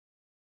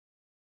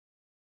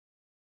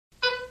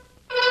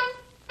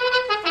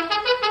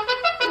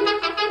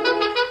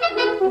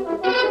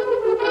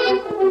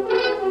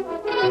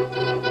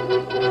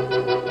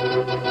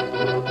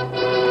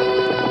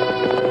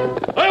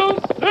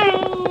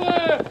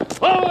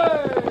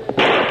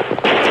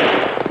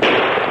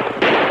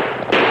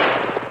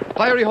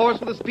fiery horse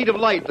with the speed of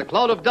light, a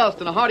cloud of dust,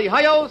 and a hearty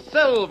hi-yo,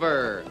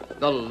 Silver,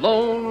 the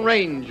Lone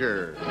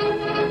Ranger.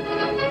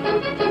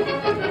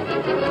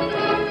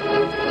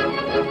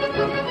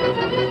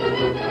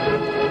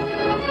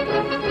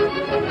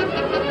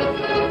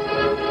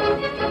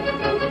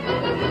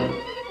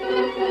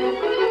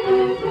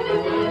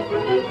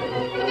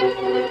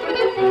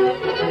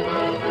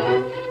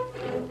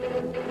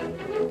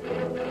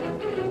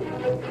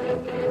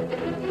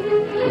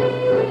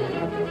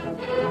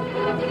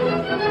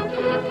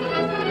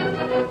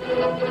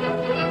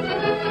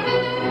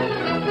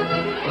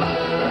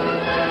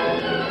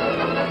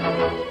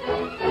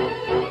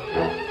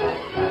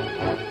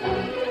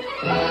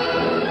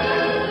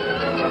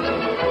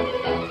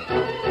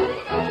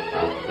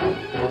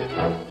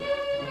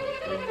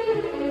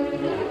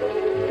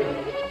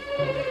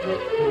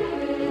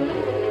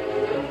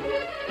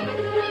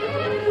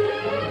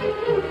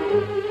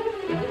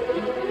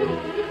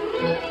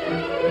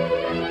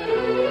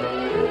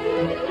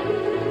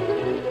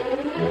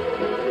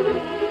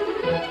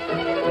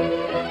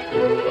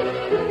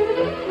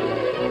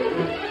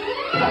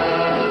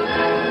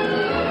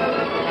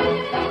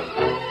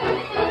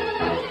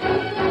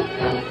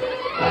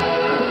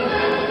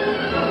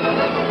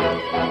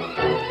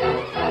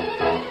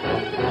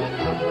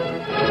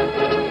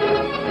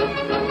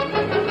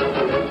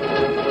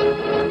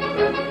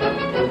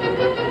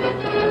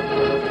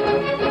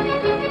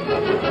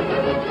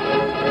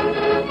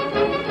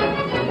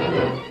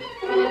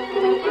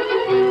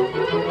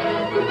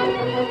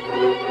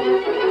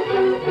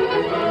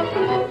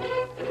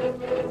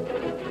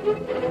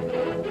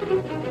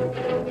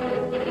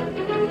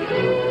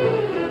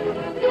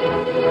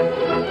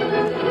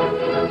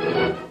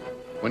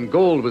 When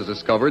gold was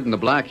discovered in the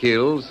Black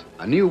Hills,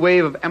 a new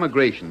wave of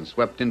emigration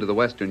swept into the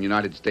western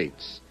United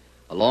States.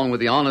 Along with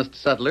the honest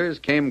settlers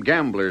came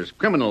gamblers,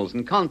 criminals,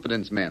 and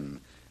confidence men,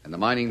 and the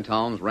mining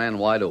towns ran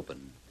wide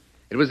open.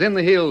 It was in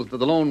the hills that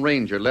the Lone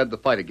Ranger led the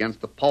fight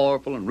against the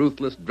powerful and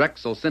ruthless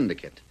Drexel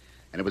Syndicate,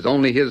 and it was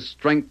only his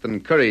strength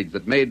and courage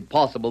that made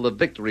possible the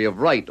victory of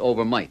right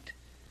over might.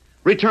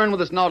 Return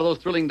with us now to those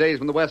thrilling days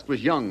when the West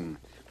was young.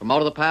 From out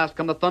of the past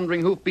come the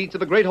thundering hoofbeats of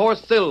the great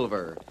horse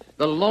Silver.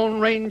 The Lone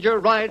Ranger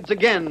rides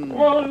again.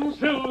 Come on,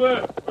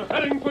 Silver. We're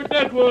heading for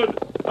Deadwood.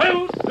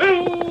 Hail,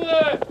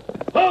 Silver!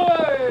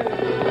 Hoy!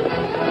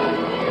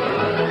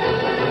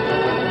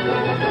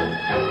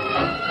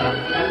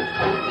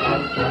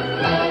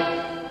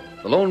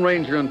 The Lone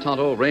Ranger and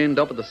Tonto reined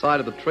up at the side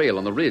of the trail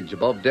on the ridge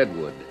above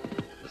Deadwood.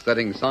 The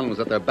setting sun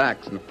was at their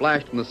backs and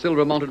flashed from the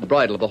silver-mounted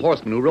bridle of the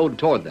horseman who rode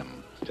toward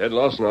them. Ted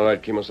Lawson, all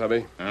right,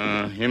 Kimosabe?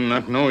 Him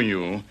not know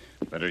you.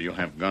 Better you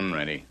have gun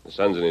ready. The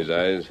sun's in his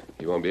eyes.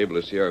 He won't be able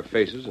to see our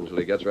faces until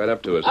he gets right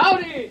up to us.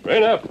 Howdy!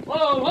 Rain up.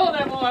 Whoa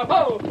there, boy.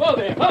 Whoa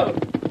there, whoa.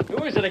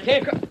 Who is it? I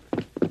can't...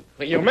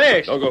 Well, you're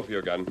mixed. Don't go for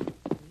your gun.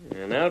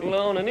 An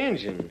outlaw and an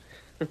Injun.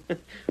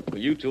 Well,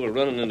 you two are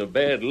running into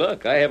bad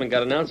luck. I haven't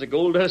got an ounce of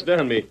gold dust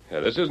on me. Yeah,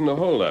 this isn't a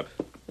holdup.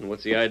 And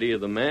what's the idea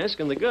of the mask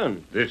and the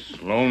gun?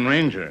 This Lone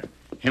Ranger.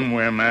 Him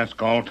wear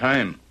mask all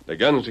time. The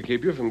gun's to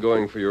keep you from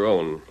going for your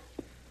own.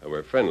 Now,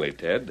 we're friendly,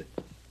 Ted.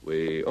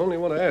 We only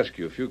want to ask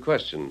you a few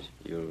questions.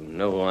 You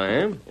know who I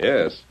am?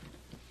 Yes.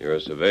 You're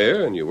a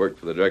surveyor, and you work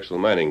for the Drexel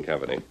Mining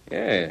Company.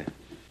 Yeah.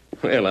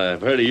 Well,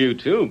 I've heard of you,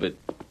 too, but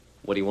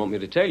what do you want me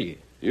to tell you?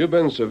 You've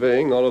been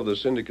surveying all of the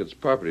syndicate's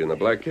property in the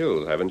Black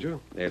Hills, haven't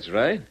you? That's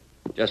right.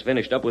 Just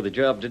finished up with the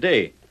job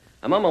today.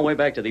 I'm on my way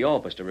back to the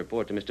office to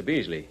report to Mr.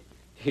 Beasley.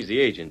 He's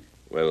the agent.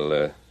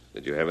 Well,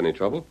 did you have any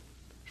trouble?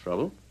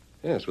 Trouble?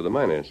 Yes, with the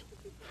miners.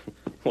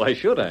 Why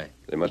should I?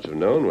 They must have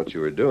known what you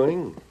were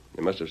doing.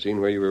 They must have seen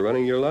where you were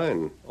running your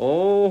line.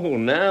 Oh,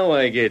 now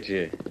I get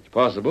you. It's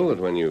possible that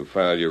when you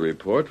file your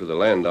report with the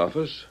land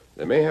office,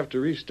 they may have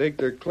to restake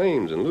their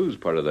claims and lose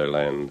part of their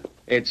land.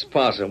 It's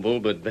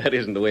possible, but that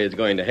isn't the way it's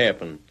going to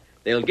happen.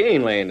 They'll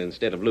gain land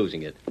instead of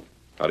losing it.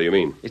 How do you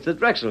mean? It's the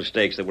Drexel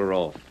stakes that we're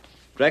off.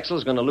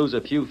 Drexel's going to lose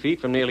a few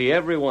feet from nearly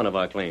every one of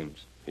our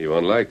claims. He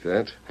won't like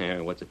that. Yeah,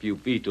 what's a few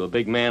feet to a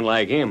big man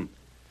like him?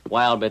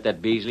 Why, I'll bet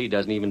that Beasley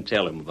doesn't even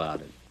tell him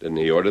about it. Didn't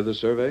he order the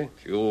survey?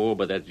 Sure,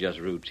 but that's just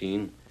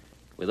routine.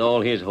 With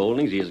all his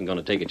holdings, he isn't going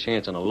to take a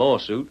chance on a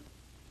lawsuit.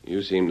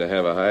 You seem to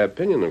have a high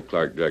opinion of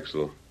Clark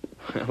Drexel.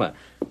 Well,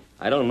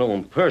 I don't know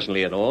him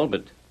personally at all,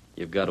 but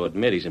you've got to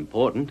admit he's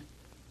important.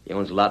 He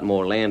owns a lot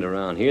more land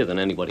around here than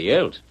anybody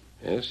else.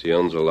 Yes, he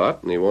owns a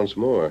lot, and he wants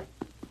more.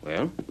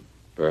 Well?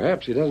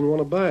 Perhaps he doesn't want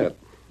to buy it.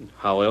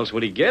 How else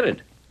would he get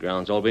it?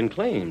 Ground's all been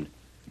claimed.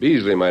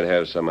 Beasley might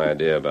have some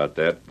idea about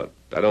that, but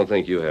I don't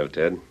think you have,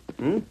 Ted.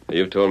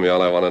 You've told me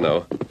all I want to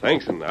know.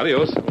 Thanks, and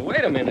adios.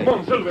 Wait a minute. Come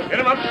on, Silver. Get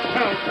him up.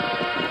 Now.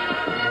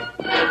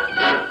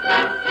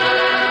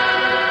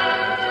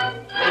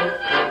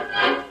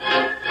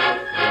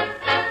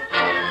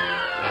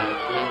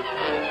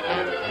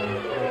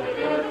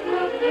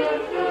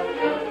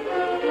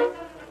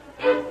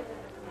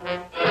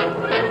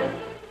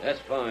 That's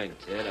fine,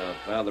 Ted. I'll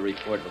file the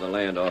report for the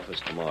land office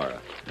tomorrow.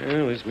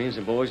 Well, this means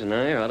the boys and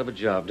I are out of a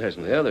job,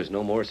 doesn't it? Well, there's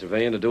no more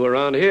surveying to do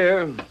around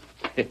here.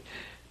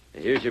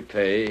 Here's your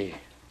pay.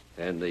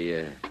 And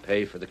the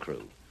pay for the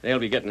crew. They'll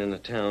be getting into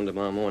town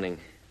tomorrow morning.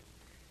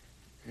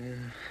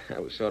 I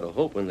was sort of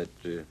hoping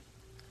that...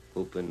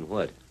 Hoping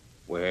what?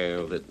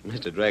 Well, that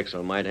Mr.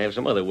 Drexel might have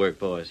some other work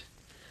for us.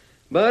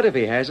 But if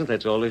he hasn't,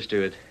 that's all there's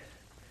to it.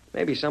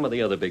 Maybe some of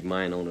the other big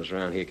mine owners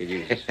around here could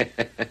use us.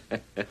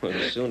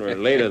 Well, sooner or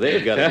later,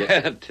 they've got to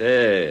get...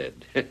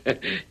 Ted,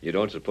 you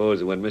don't suppose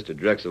that when Mr.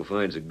 Drexel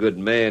finds a good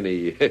man,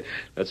 he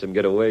lets him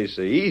get away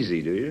so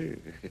easy, do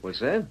you? What's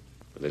that?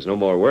 Well, there's no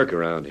more work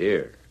around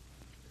here.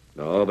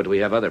 No, but we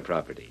have other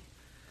property.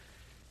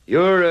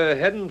 You're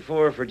heading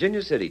for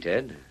Virginia City,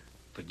 Ted.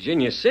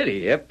 Virginia City?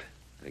 Yep.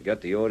 I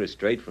got the order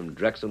straight from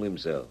Drexel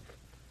himself.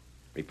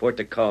 Report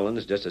to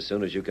Collins just as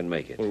soon as you can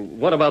make it. Well,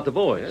 what about the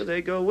boys? Yeah,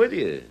 they go with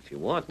you if you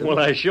want them. Well,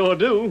 I sure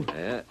do.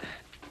 Yeah.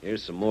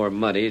 Here's some more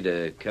money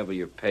to cover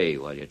your pay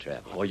while you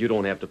travel. Oh, you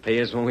don't have to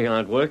pay us when we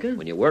aren't working?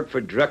 When you work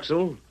for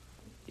Drexel,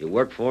 you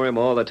work for him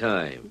all the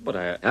time.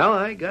 But Now,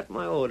 I got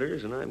my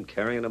orders, and I'm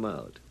carrying them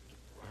out.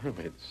 Well,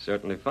 it's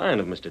certainly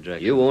fine of Mr.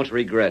 Drexel. You won't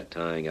regret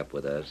tying up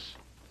with us.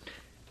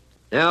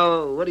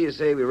 Now, what do you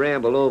say we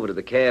ramble over to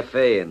the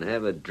cafe and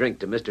have a drink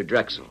to Mr.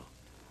 Drexel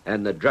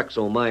and the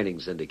Drexel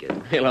Mining Syndicate?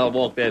 Well, I'll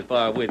walk that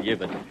far with you,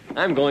 but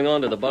I'm going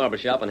on to the barber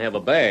shop and have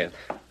a bath.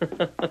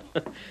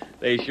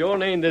 They sure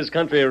named this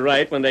country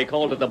right when they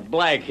called it the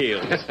Black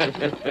Hills.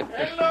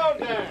 Hello,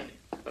 Dan.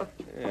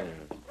 Yeah.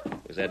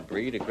 Was that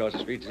Breed across the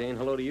street saying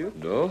hello to you?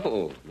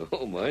 No,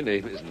 my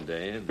name isn't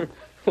Dan.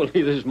 Well,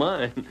 neither's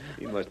mine.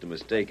 He must have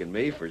mistaken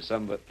me for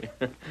somebody.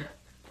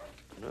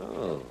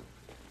 No.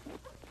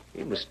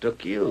 He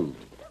mistook you.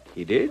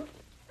 He did?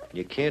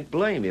 You can't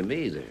blame him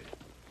either.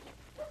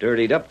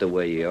 Dirtied up the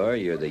way you are,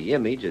 you're the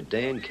image of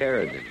Dan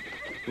Carradine.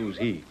 Who's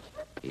he?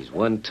 He's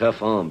one tough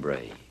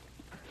hombre.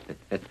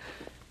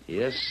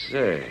 Yes,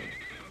 sir.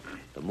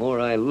 The more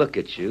I look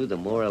at you, the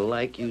more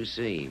alike you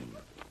seem.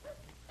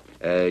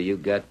 You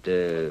got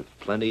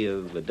plenty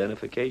of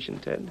identification,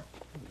 Ted?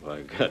 Well,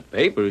 I got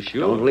papers,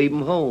 sure. Don't leave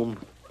 'em home.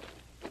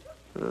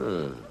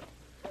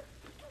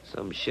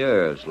 Some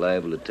sheriff's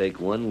liable to take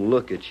one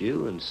look at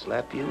you and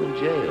slap you in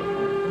jail.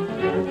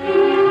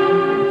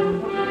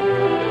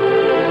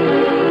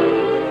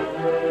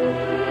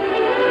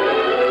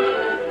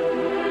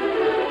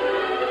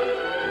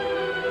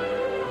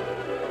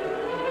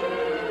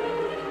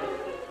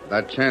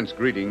 That chance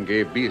greeting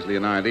gave Beasley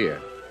an idea.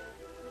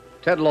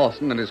 Ted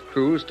Lawson and his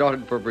crew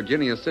started for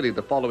Virginia City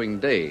the following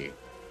day.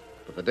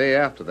 But the day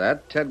after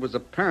that, Ted was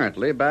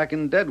apparently back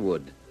in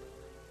Deadwood.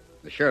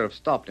 The sheriff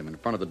stopped him in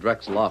front of the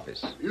Drexel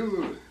office.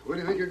 You, where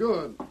do you think you're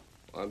going?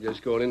 I'm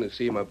just going in to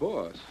see my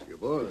boss. Your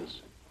boss.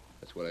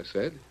 That's what I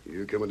said.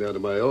 You're coming down to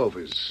my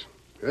office.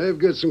 I've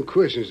got some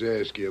questions to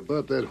ask you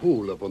about that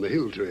holdup on the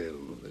hill trail.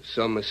 There's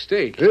some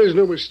mistake. There's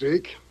no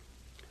mistake.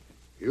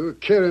 You're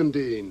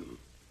Carradine.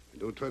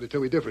 Don't try to tell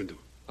me different.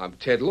 I'm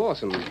Ted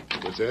Lawson.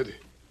 What's that?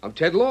 I'm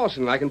Ted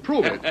Lawson. I can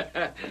prove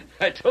it.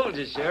 I told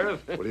you, Sheriff.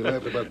 What are you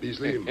laughing about,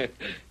 Beasley?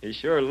 He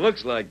sure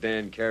looks like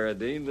Dan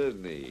Carradine,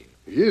 doesn't he?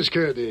 He is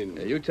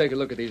Carradine. You take a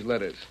look at these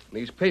letters,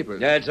 these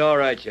papers. That's all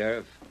right,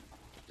 Sheriff.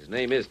 His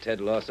name is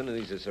Ted Lawson, and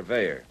he's a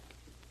surveyor.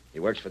 He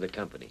works for the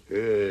company.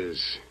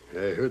 Yes,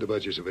 I heard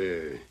about your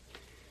surveyor.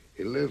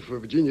 He left for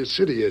Virginia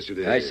City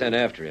yesterday. I sent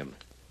after him.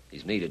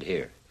 He's needed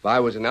here. If I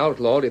was an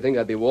outlaw, do you think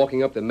I'd be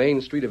walking up the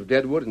main street of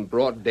Deadwood in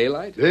broad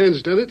daylight?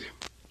 Dan's done it.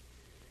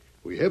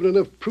 We haven't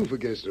enough proof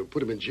against him to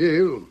put him in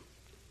jail.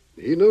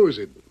 He knows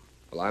it.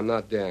 Well, I'm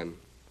not Dan.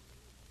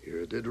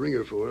 You're a dead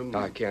ringer for him.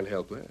 I can't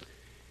help that.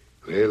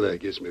 Well, I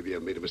guess maybe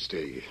I've made a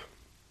mistake.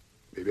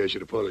 Maybe I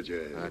should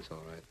apologize. That's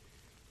all right.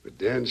 But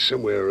Dan's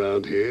somewhere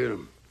around here.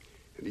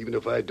 And even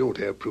if I don't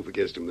have proof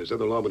against him, there's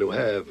other lawmen who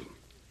have.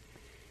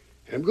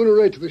 I'm going to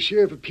write to the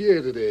sheriff at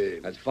Pierre today.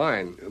 That's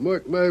fine. Now,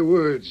 mark my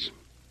words.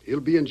 He'll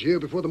be in jail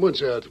before the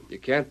month's out. You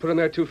can't put him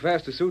there too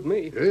fast to suit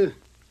me. Huh?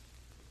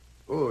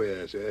 Oh,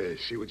 yes, I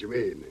see what you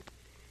mean.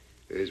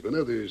 There's been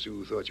others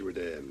who thought you were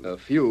Dan. A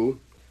few.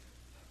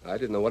 I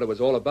didn't know what it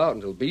was all about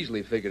until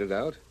Beasley figured it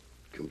out.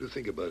 Come to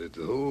think about it,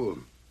 though,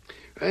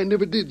 I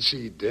never did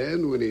see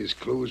Dan when his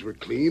clothes were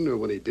clean or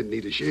when he didn't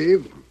need a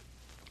shave.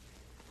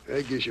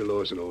 I guess you're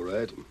Lawson, all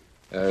right.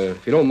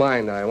 If you don't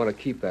mind, I want to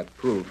keep that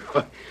proof.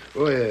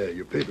 Oh, yeah,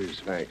 your papers.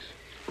 Thanks.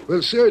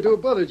 Well, sorry to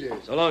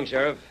apologize. So long,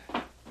 Sheriff.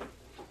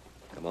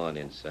 Come on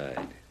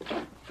inside.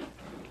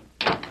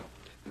 I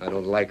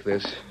don't like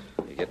this.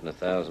 You're getting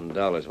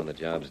 $1,000 when the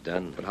job's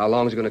done. But how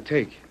long is it going to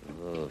take?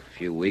 Oh, a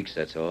few weeks,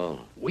 that's all.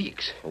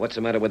 Weeks? Well, what's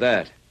the matter with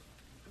that?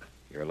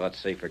 You're a lot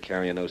safer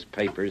carrying those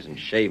papers and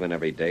shaving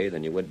every day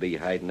than you would be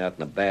hiding out in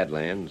the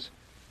Badlands.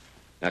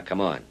 Now,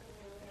 come on.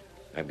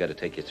 I've got to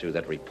take you through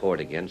that report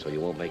again so you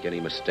won't make any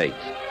mistakes.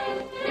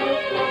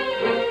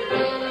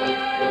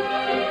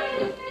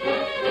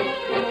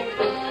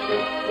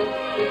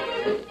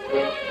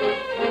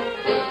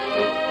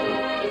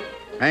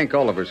 Hank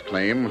Oliver's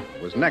claim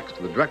was next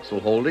to the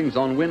Drexel holdings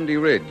on Windy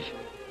Ridge.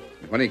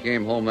 And when he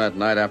came home that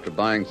night after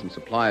buying some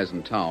supplies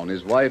in town,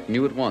 his wife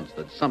knew at once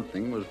that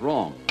something was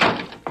wrong.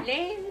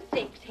 Lens,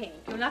 sakes, Hank.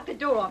 You'll knock the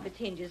door off its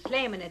hinges,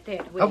 slamming it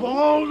that way. Of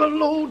all the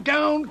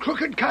low-down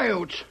crooked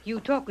coyotes. You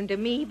talking to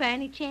me by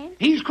any chance?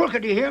 He's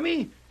crooked, you hear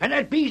me? And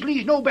that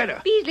Beasley's no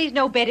better. Beasley's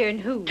no better than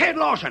who? Ted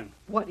Lawson.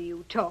 What are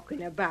you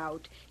talking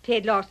about?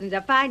 Ted Lawson's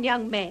a fine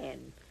young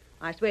man.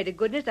 I swear to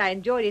goodness I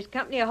enjoyed his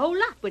company a whole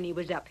lot when he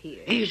was up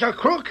here. He's a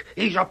crook.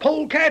 He's a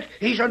polecat.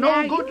 He's a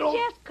Now, no-good...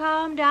 you just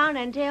calm down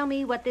and tell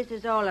me what this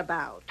is all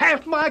about.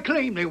 Half my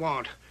claim they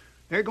want.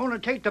 They're going to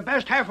take the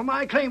best half of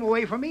my claim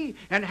away from me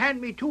and hand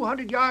me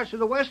 200 yards to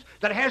the west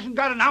that hasn't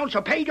got an ounce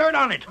of pay dirt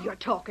on it. You're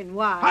talking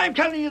wild. I'm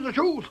telling you the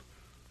truth.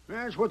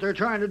 That's what they're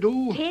trying to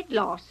do. Ted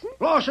Lawson?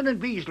 Lawson and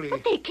Beasley.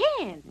 But they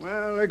can't.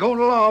 Well, they're going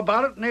to law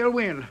about it, and they'll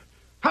win.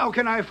 How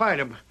can I fight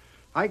them?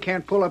 I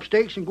can't pull up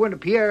stakes and go into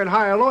Pierre and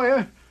hire a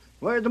lawyer.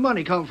 Where'd the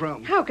money come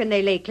from? How can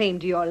they lay claim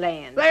to your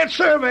land? That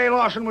survey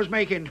Lawson was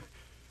making.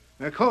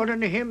 According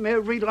to him,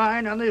 every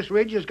line on this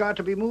ridge has got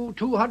to be moved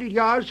 200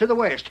 yards to the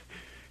west.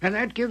 And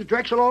that gives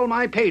Drexel all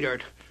my pay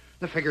dirt.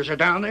 The figures are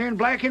down there in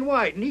black and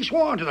white, and he's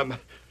sworn to them.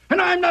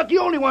 And I'm not the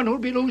only one who'll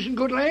be losing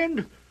good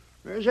land.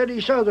 There's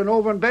Eddie Southern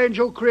over on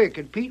Banjo Creek,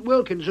 and Pete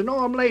Wilkins, and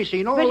Norm Lacey,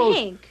 and all But those...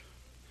 Hank,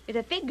 if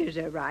the figures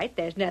are right,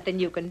 there's nothing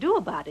you can do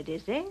about it,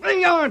 is there?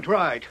 They aren't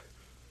right.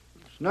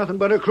 It's nothing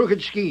but a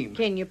crooked scheme.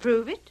 Can you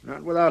prove it?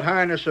 Not without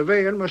hiring a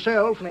surveyor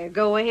myself. Well,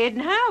 go ahead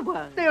and hire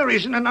one. There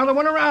isn't another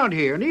one around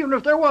here, and even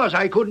if there was,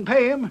 I couldn't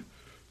pay him.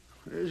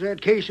 There's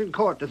that case in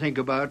court to think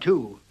about,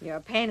 too. You're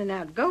panning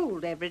out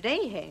gold every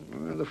day, Hank.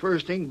 Well, the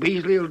first thing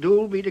Beasley will do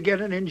will be to get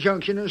an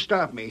injunction and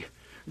stop me.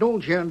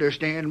 Don't you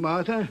understand,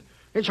 Martha?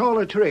 It's all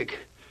a trick.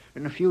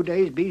 In a few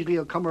days, Beasley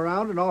will come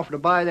around and offer to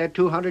buy that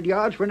 200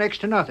 yards for next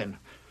to nothing.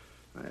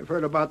 I've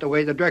heard about the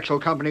way the Drexel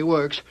Company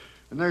works,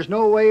 and there's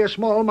no way a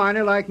small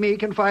miner like me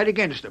can fight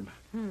against them.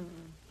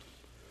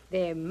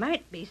 There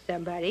might be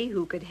somebody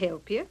who could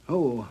help you.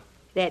 Oh,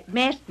 That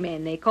masked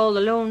man they call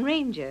the Lone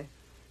Ranger.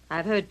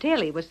 I've heard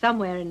tell he was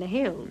somewhere in the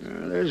hills.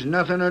 there's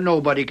nothing or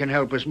nobody can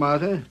help us,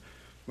 Martha.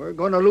 We're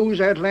going to lose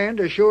that land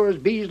as sure as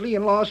Beasley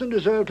and Lawson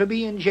deserve to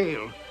be in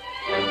jail.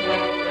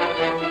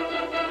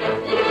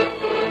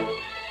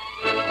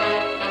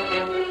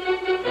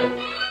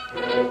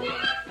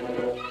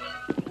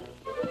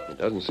 It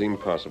doesn't seem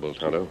possible,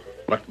 Tonto.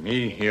 But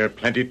me hear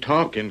plenty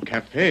talk in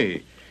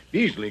cafe.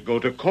 Beasley go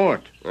to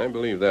court. I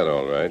believe that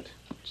all right.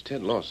 It's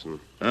Ted Lawson.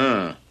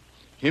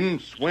 Him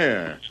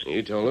swear.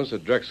 He told us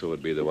that Drexel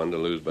would be the one to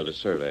lose by the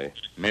survey.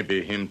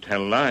 Maybe him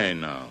tell lie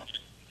now.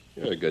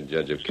 You're a good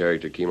judge of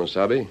character,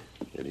 Kimosabe.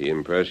 Did he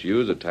impress you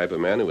as the type of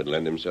man who would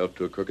lend himself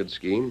to a crooked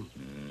scheme?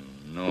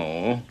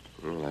 No.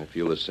 Well, I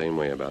feel the same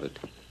way about it.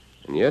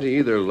 And yet he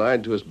either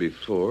lied to us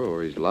before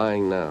or he's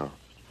lying now.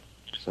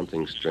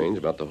 Something strange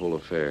about the whole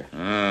affair.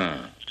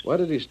 Why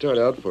did he start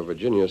out for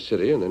Virginia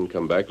City and then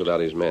come back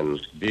without his men?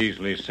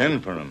 Beasley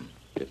send for him.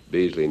 If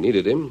Beasley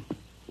needed him,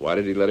 why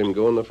did he let him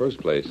go in the first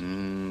place?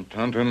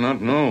 Tonto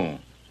not know.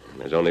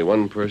 There's only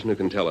one person who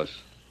can tell us.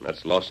 And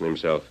that's Lawson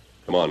himself.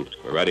 Come on,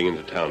 we're riding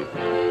into town.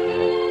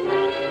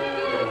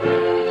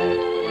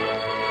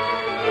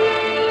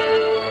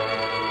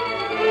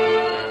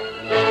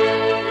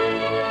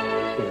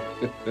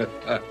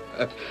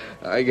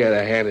 I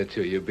gotta hand it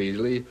to you,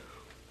 Beasley.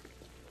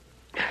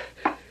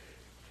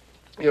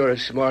 You're a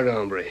smart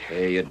hombre.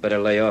 Hey, you'd better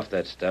lay off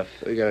that stuff.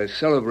 We gotta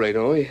celebrate,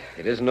 don't we?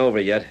 It isn't over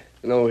yet.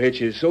 No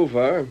hitches so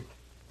far.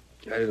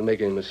 I didn't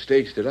make any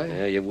mistakes, did I?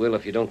 Yeah, you will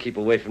if you don't keep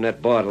away from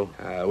that bottle.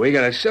 We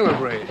gotta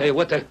celebrate. Hey,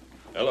 what the...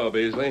 Hello,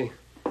 Beasley.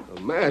 A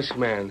masked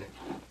man.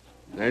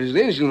 There's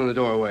the engine in the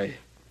doorway.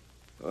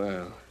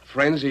 Well,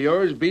 friends of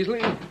yours,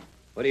 Beasley?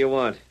 What do you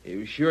want?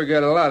 You sure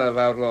got a lot of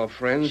outlaw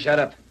friends. Shut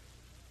up.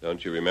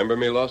 Don't you remember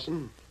me,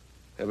 Lawson?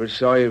 Never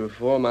saw you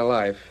before in my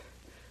life.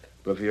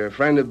 But if you're a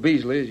friend of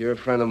Beasley's, you're a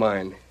friend of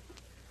mine.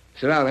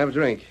 Sit down and have a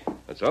drink.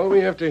 That's all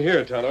we have to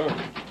hear, Tonto.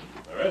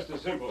 The rest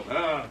is simple.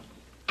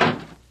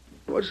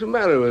 What's the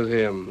matter with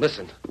him?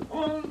 Listen.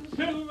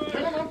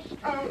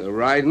 They're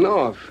riding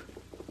off.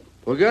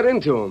 What got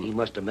into him? He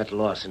must have met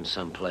Lawson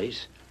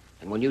someplace.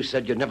 And when you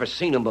said you'd never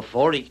seen him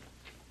before, I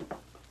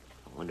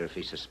wonder if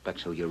he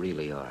suspects who you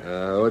really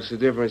are. What's the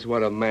difference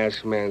what a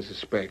masked man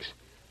suspects?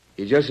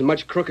 He's just as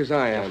much crook as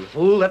I am.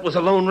 Fool, that was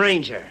a Lone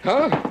Ranger.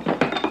 Huh?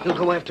 He'll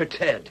go after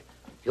Ted.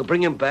 He'll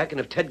bring him back, and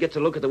if Ted gets a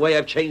look at the way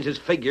I've changed his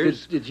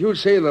figures... Did you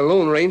say the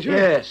Lone Ranger?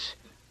 Yes.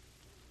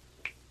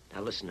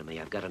 Now listen to me.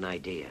 I've got an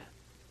idea.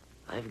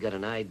 I've got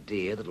an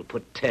idea that'll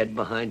put Ted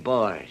behind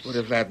bars. What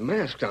if that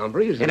masked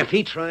hombre is... And if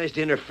he tries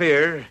to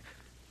interfere,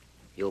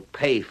 you'll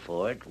pay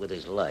for it with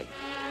his life.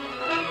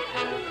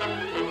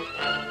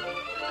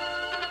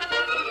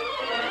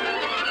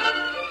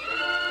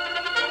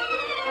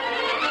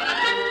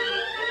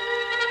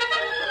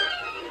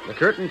 The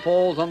curtain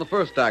falls on the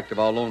first act of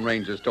our Lone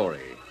Ranger story.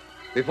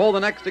 Before the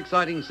next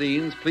exciting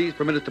scenes, please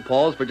permit us to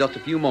pause for just a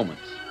few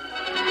moments.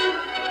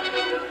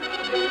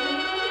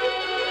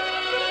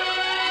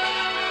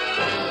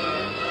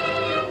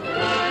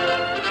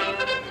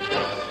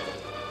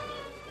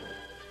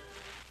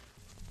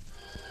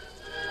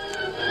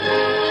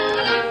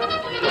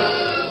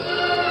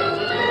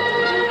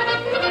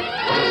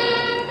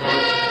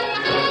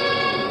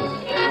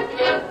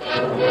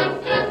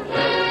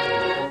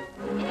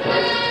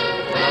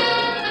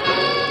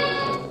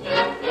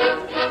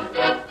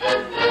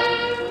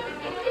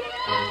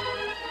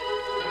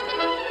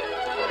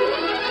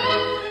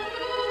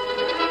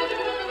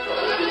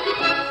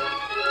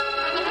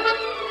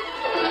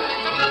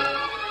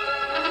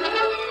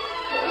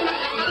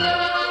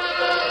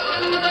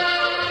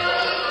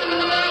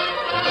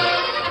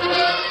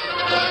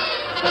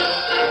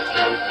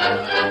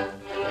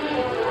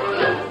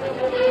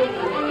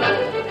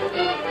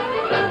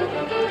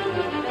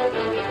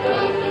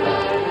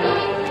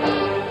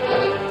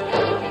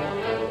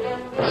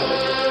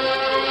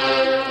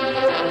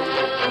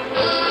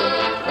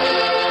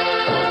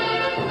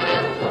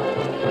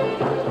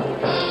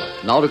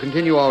 Now to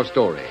continue our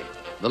story.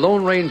 The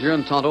Lone Ranger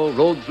and Tonto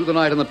rode through the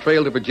night on the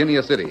trail to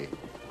Virginia City.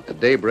 At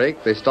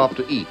daybreak, they stopped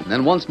to eat, and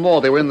then once more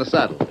they were in the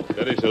saddle.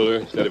 Steady,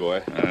 Silver. Steady,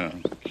 boy.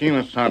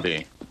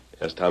 Kemosabe,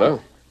 Yes,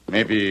 Tonto?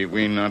 maybe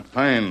we not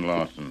find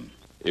Lawson.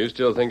 You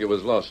still think it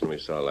was Lawson we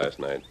saw last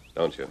night,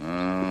 don't you?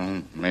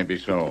 Maybe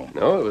so.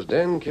 No, it was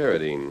Dan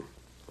Carradine.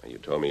 You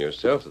told me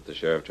yourself that the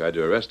sheriff tried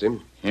to arrest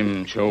him.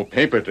 Him show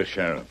paper to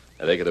sheriff.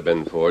 They could have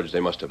been forged.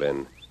 They must have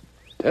been.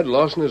 Ted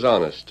Lawson is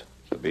honest.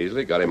 So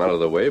Beasley got him out of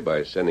the way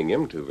by sending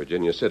him to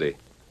Virginia City.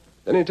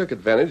 Then he took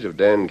advantage of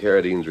Dan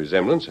Carradine's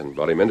resemblance and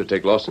brought him in to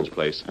take Lawson's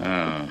place.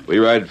 We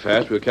ride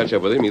fast. We'll catch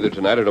up with him either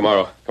tonight or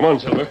tomorrow. Come on,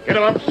 Silver. Get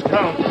him up,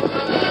 Scout.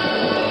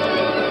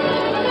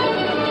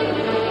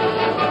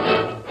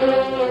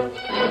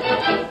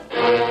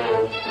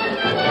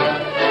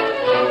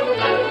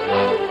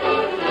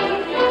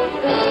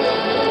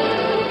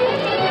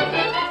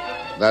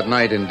 That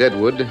night in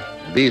Deadwood,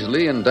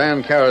 Beasley and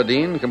Dan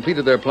Carradine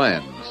completed their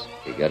plans.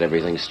 You got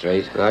everything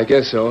straight? I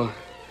guess so.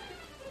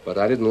 But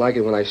I didn't like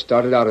it when I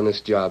started out on this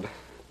job.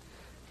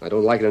 I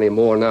don't like it any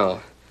more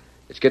now.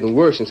 It's getting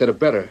worse instead of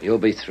better. You'll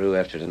be through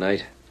after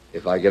tonight.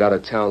 If I get out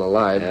of town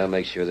alive. I'll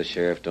make sure the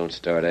sheriff don't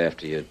start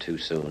after you too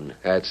soon.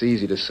 That's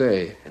easy to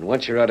say. And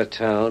once you're out of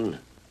town,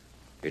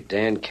 you're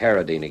Dan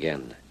Carradine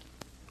again.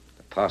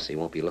 The posse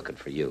won't be looking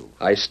for you.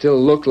 I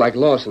still look like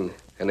Lawson,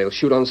 and they'll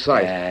shoot on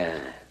sight.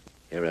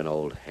 You're an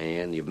old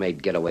hand. You've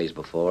made getaways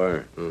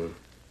before.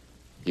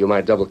 You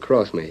might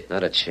double-cross me.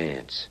 Not a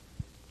chance.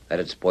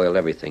 That'd spoil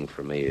everything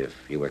for me if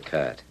you were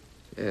caught.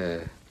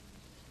 Yeah,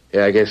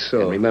 I guess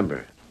so. And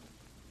remember,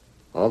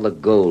 all the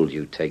gold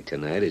you take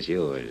tonight is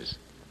yours.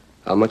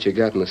 How much you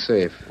got in the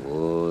safe?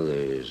 Oh,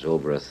 there's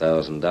over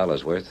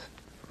 $1,000 worth.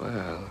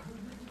 Well,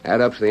 add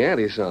up to the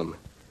ante some.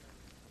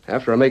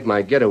 After I make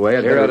my getaway,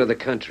 I'd Clear out of the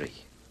country.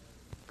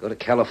 Go to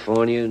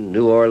California,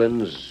 New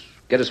Orleans.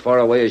 Get as far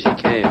away as you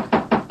can.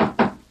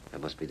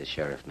 That must be the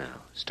sheriff now.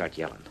 Start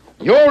yelling.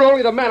 You're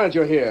only the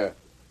manager here.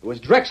 It was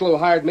Drexel who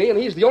hired me, and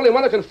he's the only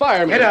one who can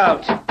fire me. Get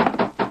out!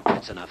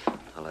 That's enough.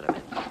 I'll let him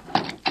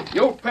in.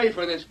 You'll pay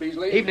for this,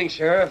 Beasley. Evening,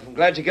 Sheriff. I'm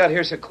glad you got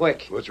here so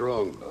quick. What's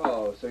wrong?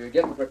 Oh, so you're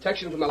getting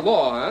protection from the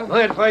law, huh?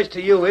 My advice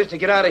to you is to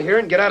get out of here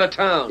and get out of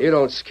town. You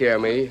don't scare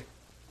me.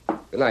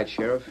 Good night,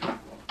 Sheriff.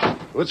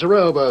 What's the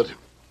row about?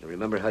 You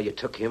remember how you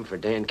took him for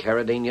Dan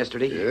Carradine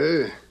yesterday?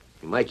 Yeah?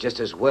 He might just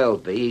as well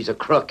be. He's a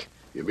crook.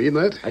 You mean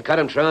that? I caught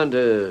him trying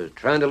to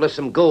lift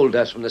some gold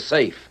dust from the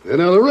safe.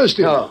 Then I'll arrest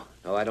him.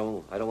 No, I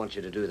don't want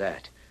you to do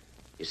that.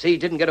 You see, he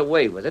didn't get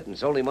away with it, and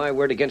it's only my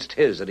word against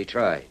his that he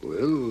tried.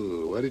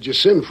 Well, why did you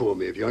send for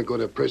me if you aren't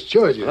going to press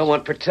charges? I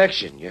want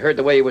protection. You heard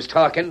the way he was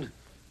talking?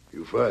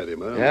 You fired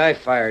him, huh? Yeah, I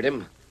fired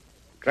him.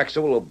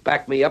 Drexel will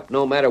back me up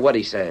no matter what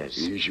he says.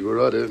 He sure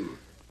ought to.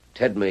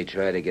 Ted may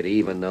try to get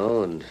even,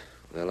 though, and,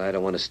 well, I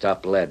don't want to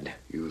stop lead.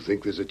 You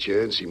think there's a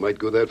chance he might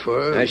go that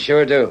far? I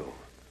sure do.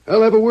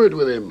 I'll have a word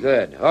with him.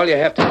 Good. All you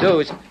have to do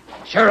is...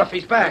 Sheriff,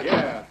 he's back.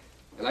 Yeah,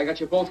 and I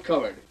got you both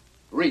covered.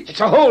 Reach. It's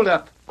a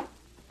holdup.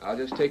 I'll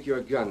just take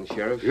your gun,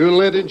 Sheriff. You'll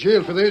land in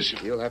jail for this.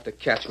 You'll have to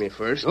catch me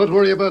first. Don't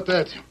worry about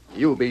that.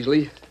 You,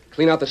 Beasley,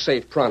 clean out the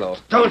safe pronto.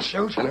 Don't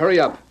shoot. And hurry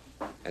up.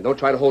 And don't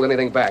try to hold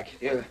anything back.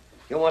 You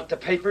want the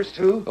papers,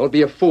 too? Don't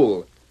be a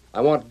fool.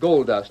 I want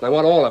gold dust, and I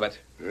want all of it.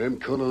 I'm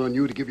calling on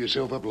you to give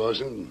yourself up,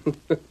 Lawson.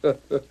 The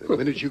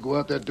minute you go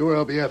out that door,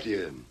 I'll be after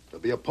you.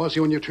 There'll be a posse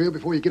on your trail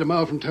before you get a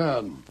mile from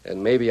town.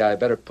 And maybe I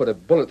better put a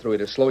bullet through you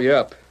to slow you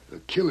up. A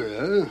killer,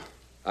 huh?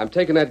 I'm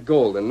taking that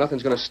gold, and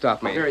nothing's going to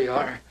stop me. Here you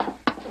are.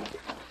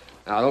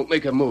 Now, don't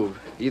make a move,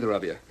 either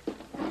of you.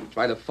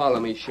 Try to follow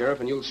me, Sheriff,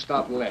 and you'll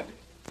stop lead.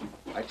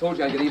 I told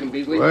you I'd get even,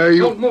 Beasley. Why are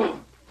you... Don't move.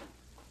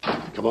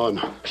 Come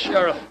on.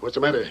 Sheriff, What's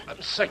the matter?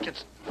 I'm sick.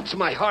 It's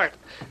my heart.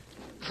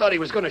 Thought he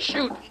was going to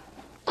shoot.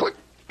 Quick,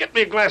 get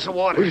me a glass of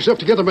water. Pull yourself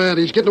together, man.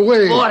 He's getting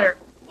away. Water,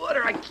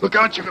 Look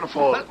out, you're going to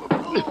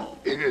fall.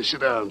 Here,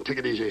 sit down. Take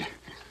it easy.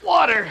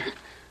 water.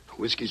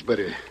 Whiskey's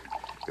better.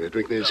 Here,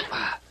 drink this.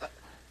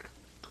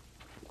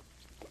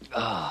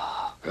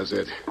 How's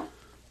that?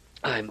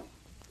 I'm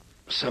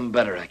some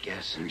better, I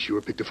guess. You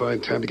sure picked a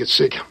fine time to get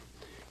sick.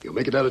 You'll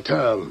make it out of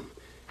town.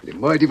 And you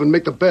might even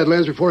make the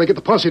Badlands before I get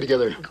the posse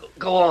together.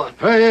 Go on.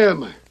 I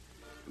am.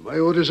 My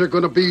orders are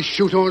going to be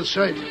shoot on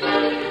sight.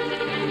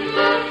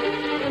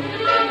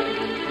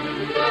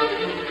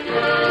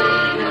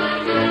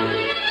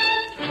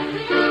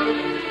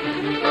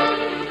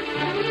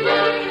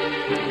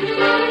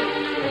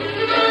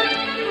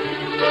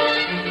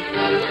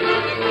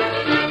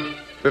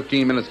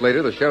 "15 minutes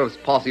later, the sheriff's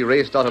posse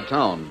raced out of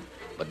town.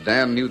 But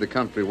Dan knew the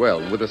country well,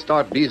 and with the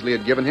start Beasley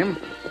had given him,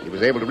 he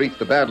was able to reach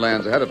the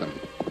Badlands ahead of them.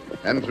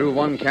 Then through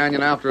one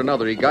canyon after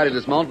another, he guided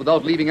his mount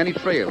without leaving any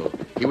trail.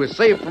 He was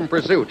safe from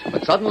pursuit,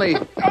 but suddenly...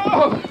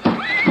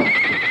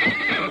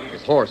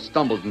 His horse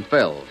stumbled and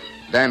fell.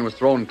 Dan was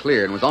thrown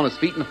clear and was on his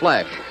feet in a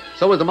flash.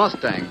 So was the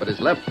Mustang, but his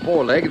left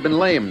foreleg had been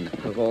lamed.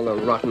 Of all the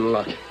rotten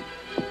luck.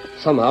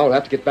 Somehow I'll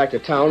have to get back to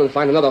town and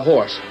find another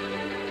horse.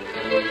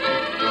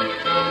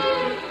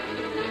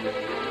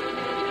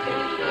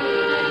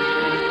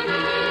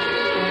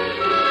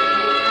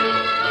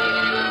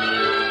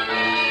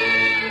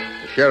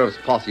 sheriff's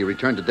posse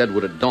returned to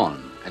Deadwood at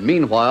dawn. And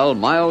meanwhile,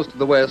 miles to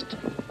the west,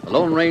 the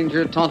Lone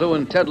Ranger, Tonto,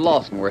 and Ted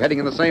Lawson were heading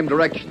in the same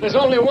direction. There's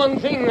only one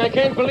thing I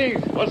can't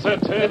believe. What's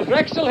that, Ted? That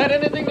Drexel had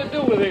anything to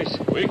do with this.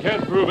 We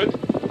can't prove it.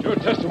 Your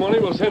testimony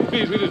will send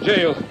Beasley to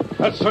jail.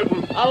 That's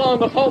certain. How long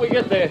before we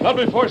get there? Not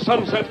before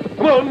sunset.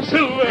 Come on,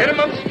 Silver. Get him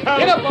up, Scout.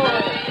 Get up,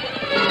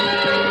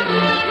 boy.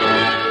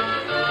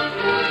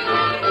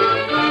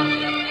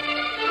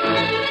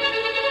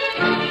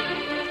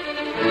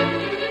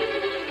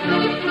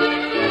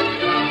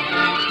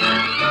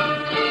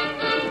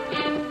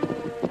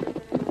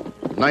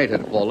 Night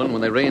had fallen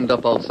when they reined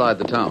up outside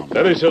the town.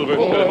 Steady, Silver.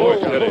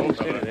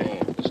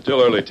 It's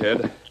still early,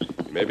 Ted.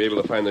 You may be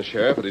able to find the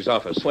sheriff at his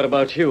office. What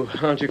about you?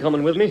 Aren't you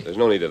coming with me? There's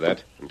no need of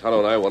that. And Tonto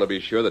and I want to be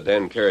sure that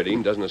Dan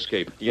Carradine doesn't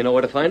escape. You know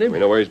where to find him? We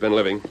know where he's been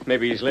living.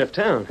 Maybe he's left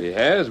town. If he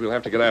has, we'll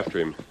have to get after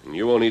him. And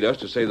you won't need us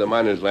to save the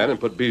miner's land and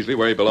put Beasley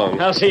where he belongs.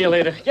 I'll see you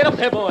later. Get up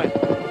there, boy.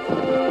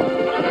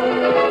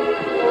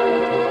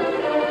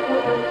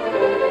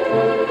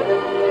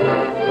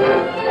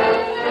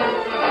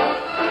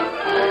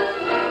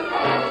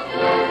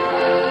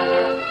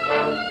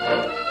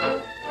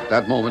 At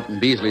that moment, in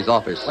Beasley's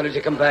office, What did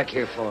you come back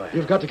here for?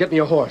 You've got to get me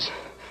a horse.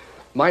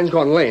 Mine's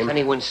gone lame. If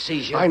anyone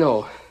sees you... I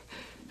know.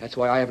 That's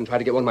why I haven't tried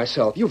to get one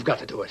myself. You've got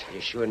to do it.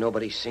 You sure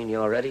nobody's seen you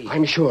already?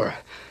 I'm sure.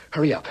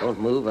 Hurry up. Don't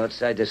move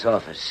outside this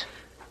office.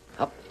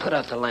 I'll put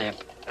out the lamp.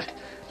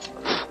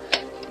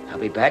 I'll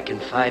be back in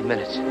 5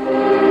 minutes.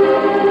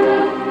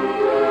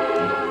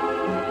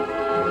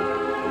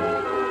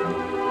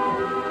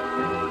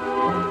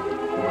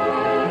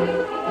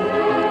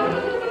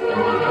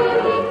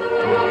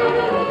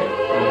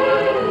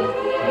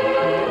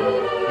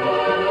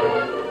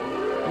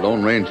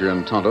 Lone Ranger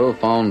and Tonto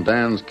found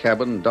Dan's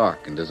cabin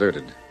dark and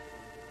deserted.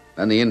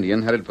 Then the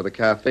Indian headed for the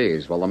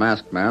cafes while the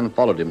masked man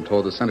followed him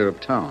toward the center of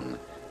town,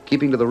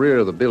 keeping to the rear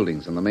of the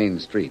buildings and the main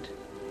street.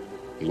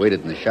 He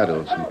waited in the shadow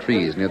of some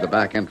trees near the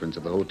back entrance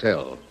of the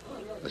hotel.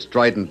 The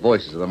strident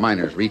voices of the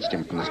miners reached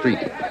him from the street.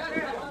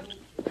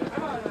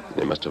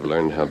 They must have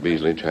learned how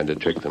Beasley tried to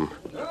trick them.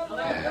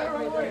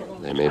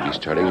 They may be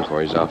starting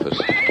for his office.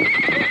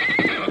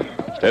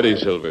 Steady,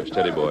 Silver.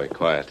 Steady, boy.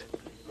 Quiet.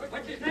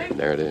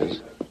 There it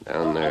is.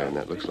 Down there, and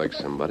that looks like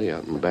somebody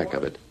out in back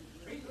of it.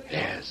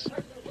 Yes,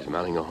 he's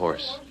mounting a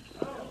horse.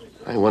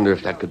 I wonder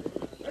if that could...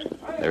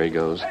 There he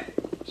goes.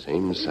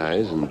 Same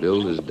size and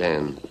build as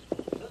Dan.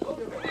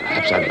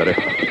 Perhaps I'd better...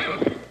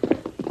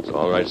 It's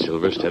all right,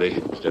 Silver.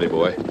 Steady. Steady,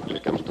 boy. Here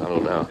comes Tonto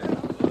now.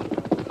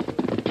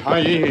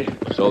 Aye.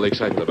 What's all the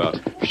excitement about?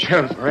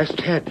 Sheriff, arrest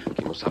Ted.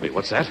 Kimosabe,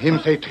 what's that? Him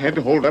say Ted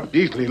hold up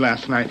Beasley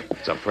last night.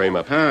 It's a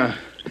frame-up. Ah,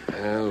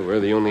 Well, we're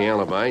the only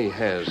alibi he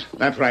has.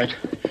 that's right.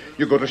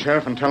 You go to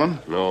Sheriff and tell him?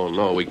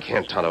 No, we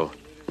can't, Tonto.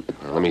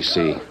 Now, let me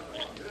see.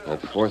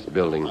 That fourth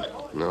building.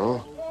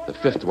 No, the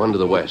fifth one to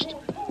the west.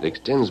 It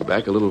extends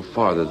back a little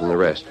farther than the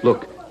rest.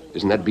 Look,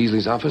 isn't that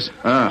Beasley's office?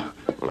 Ah,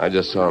 Well, I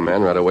just saw a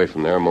man right away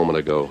from there a moment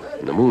ago.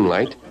 In the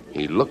moonlight,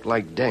 he looked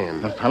like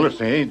Dan. the fellas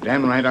say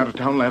Dan ride out of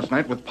town last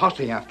night with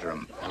posse after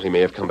him. He may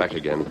have come back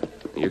again.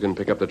 You can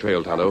pick up the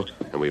trail, Tonto,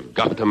 and we've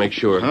got to make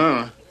sure.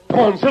 Ah. Come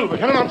on, Silver.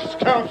 Get him out,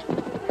 Scout.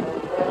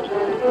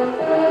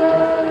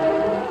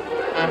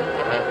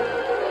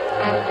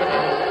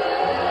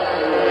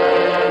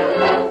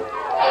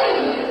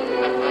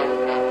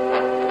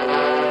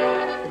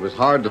 It was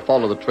hard to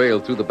follow the trail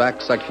through the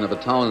back section of the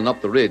town and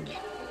up the ridge.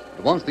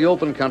 But once the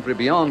open country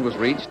beyond was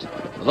reached,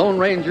 the Lone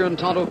Ranger and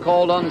Tonto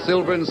called on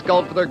Silver and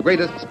Scout for their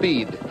greatest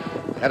speed.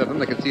 Ahead of them,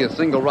 they could see a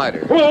single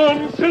rider. Come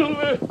on,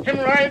 Silver. Him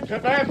ride to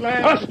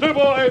Badlands. Faster,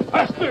 boy,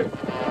 faster.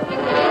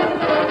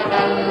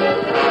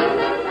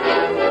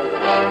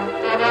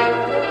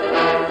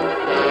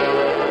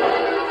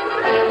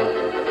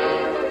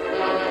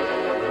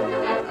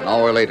 An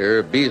hour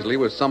later, Beasley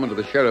was summoned to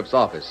the sheriff's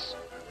office.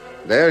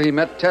 There he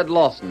met Ted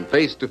Lawson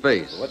face to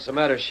face. What's the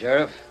matter,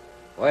 Sheriff?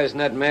 Why isn't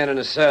that man in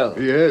a cell?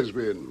 He has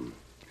been.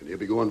 And he'll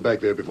be going back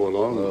there before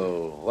long.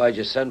 Oh, why'd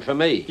you send for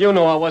me? You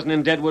know I wasn't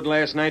in Deadwood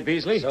last night,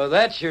 Beasley. So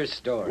that's your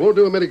story. Won't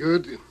do him any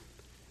good.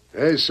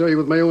 I saw you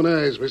with my own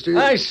eyes, mister.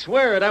 I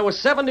swear it. I was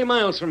 70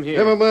 miles from here.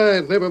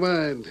 Never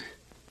mind.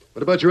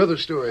 What about your other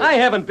story? I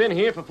haven't been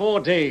here for 4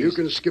 days. You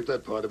can skip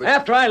that part of it.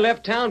 After I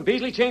left town,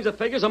 Beasley changed the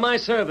figures on my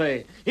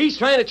survey. He's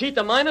trying to cheat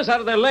the miners out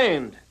of their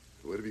land.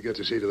 What have you got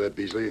to say to that,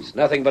 Beasley? It's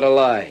nothing but a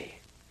lie.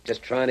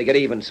 Just trying to get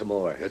even some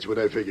more. That's what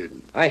I figured.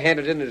 I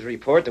handed in his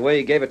report the way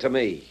he gave it to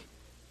me.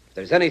 If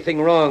there's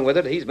anything wrong with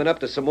it, he's been up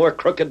to some more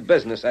crooked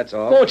business, that's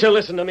all. Won't you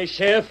listen to me,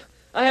 Sheriff?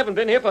 I haven't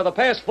been here for the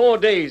past 4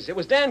 days. It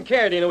was Dan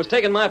Carradine who was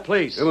taking my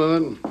place. Come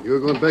on. You're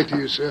going back to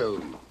your cell.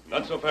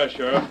 Not so fast,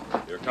 Sheriff.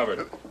 You're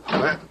covered.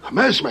 A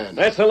masked man.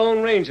 That's the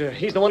Lone Ranger.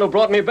 He's the one who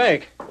brought me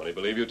back. Will he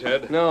believe you,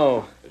 Ted?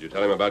 No, Did you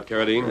tell him about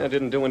Carradine? that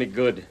didn't do any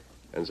good.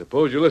 And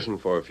suppose you listen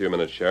for a few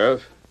minutes,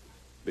 Sheriff.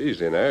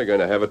 Beasley and I are going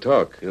to have a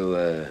talk.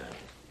 You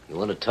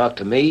want to talk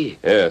to me?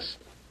 Yes.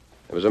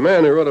 There was a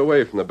man who rode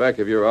away from the back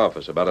of your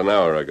office about an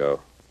hour ago.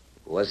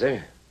 Was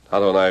there?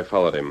 Tonto and I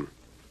followed him.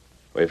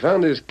 We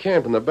found his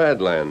camp in the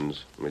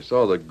Badlands, and we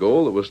saw the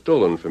gold that was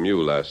stolen from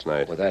you last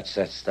night. Well, that's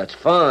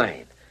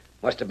fine.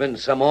 Must have been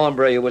some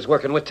hombre who was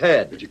working with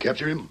Ted. Did you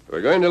capture him?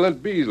 We're going to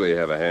let Beasley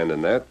have a hand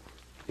in that.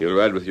 He'll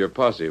ride with your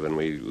posse when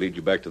we lead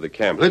you back to the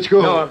camp. Let's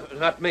go. No,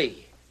 not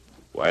me.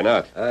 Why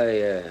not?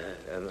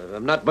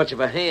 I'm not much of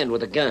a hand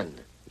with a gun.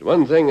 There's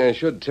one thing I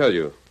should tell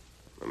you.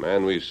 The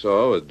man we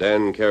saw was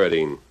Dan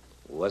Carradine.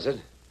 Was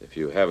it? If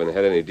you haven't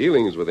had any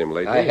dealings with him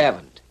lately... I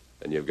haven't.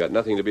 Then you've got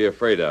nothing to be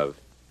afraid of.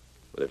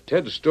 But if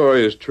Ted's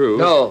story is true...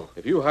 No.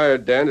 If you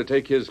hired Dan to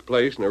take his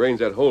place and arrange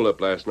that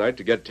holdup last night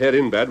to get Ted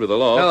in bad with the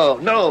law...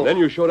 No. And then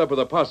you showed up with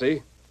a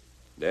posse,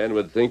 Dan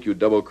would think you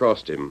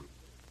double-crossed him.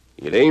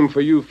 He'd aim for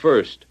you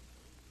first.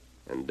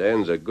 And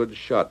Dan's a good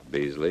shot,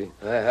 Beasley.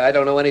 I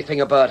don't know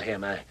anything about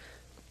him. I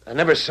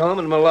never saw him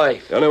in my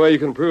life. The only way you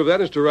can prove that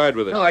is to ride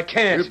with us. No, I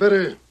can't. You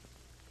better.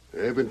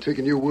 I've been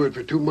taking your word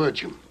for too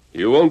much.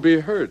 You won't be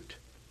hurt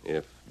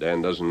if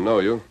Dan doesn't know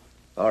you.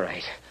 All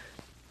right.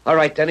 All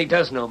right, then he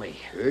does know me.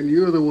 And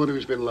you're the one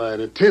who's been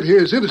lying. And Ted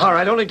here's innocent. All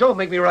right, only don't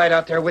make me ride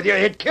out there with you.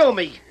 He'd kill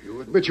me.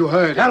 You admit you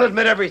hired him. I'll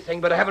admit everything,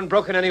 but I haven't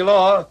broken any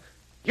law.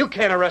 You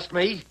can't arrest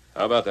me.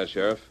 How about that,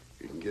 Sheriff?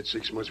 You can get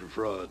 6 months for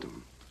fraud.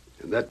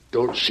 And that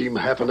don't seem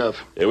half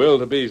enough. He will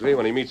to Beasley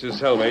when he meets his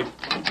cellmate.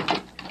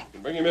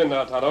 Bring him in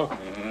now, Tonto.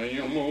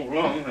 You move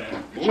along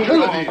there.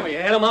 Oh, you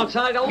had him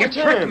outside all the You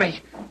time. tricked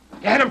me.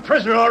 You had him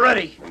prisoner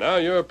already. And now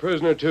you're a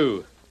prisoner,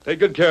 too. Take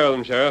good care of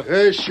him, Sheriff.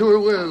 I sure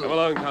will. Come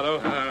along,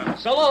 Tonto.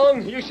 So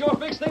long. You sure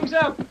fix things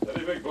up.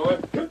 Steady, big boy.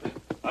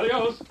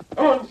 Adios.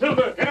 Come on,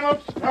 Silver. Get him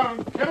up,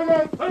 strong. Get him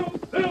up. Oh,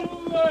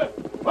 Silver.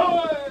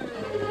 Boy!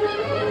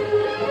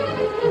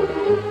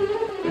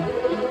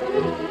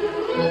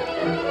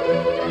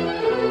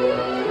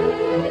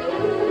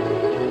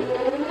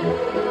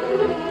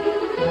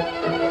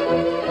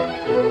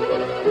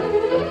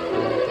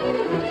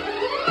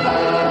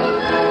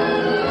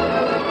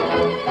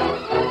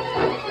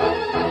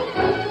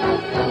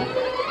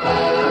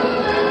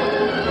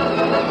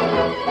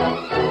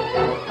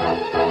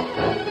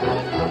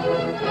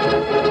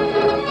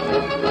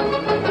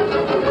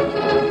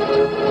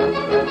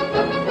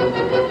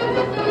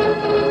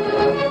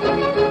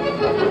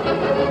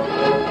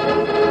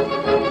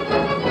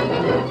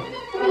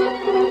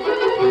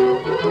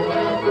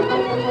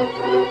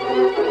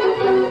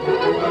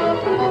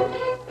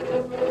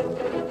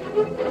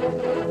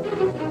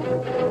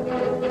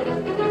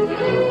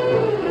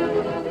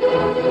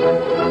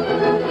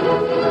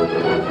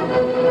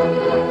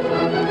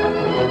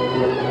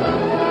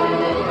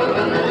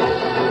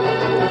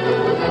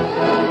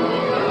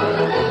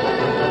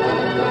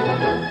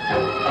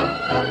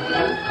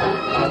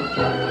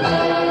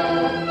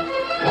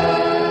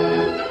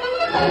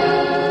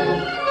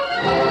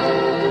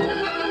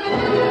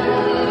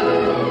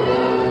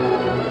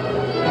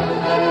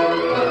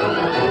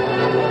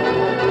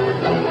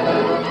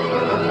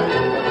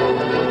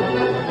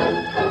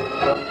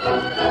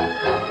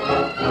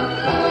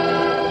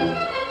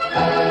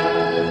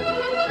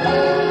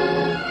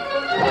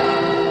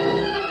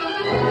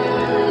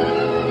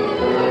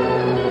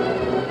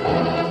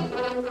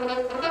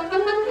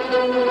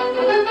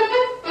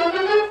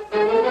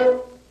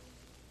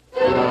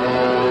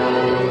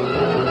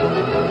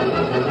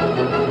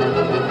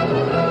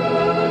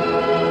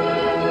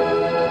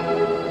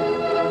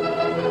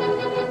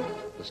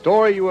 The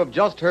story you have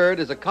just heard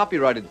is a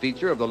copyrighted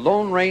feature of the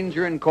Lone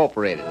Ranger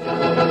Incorporated.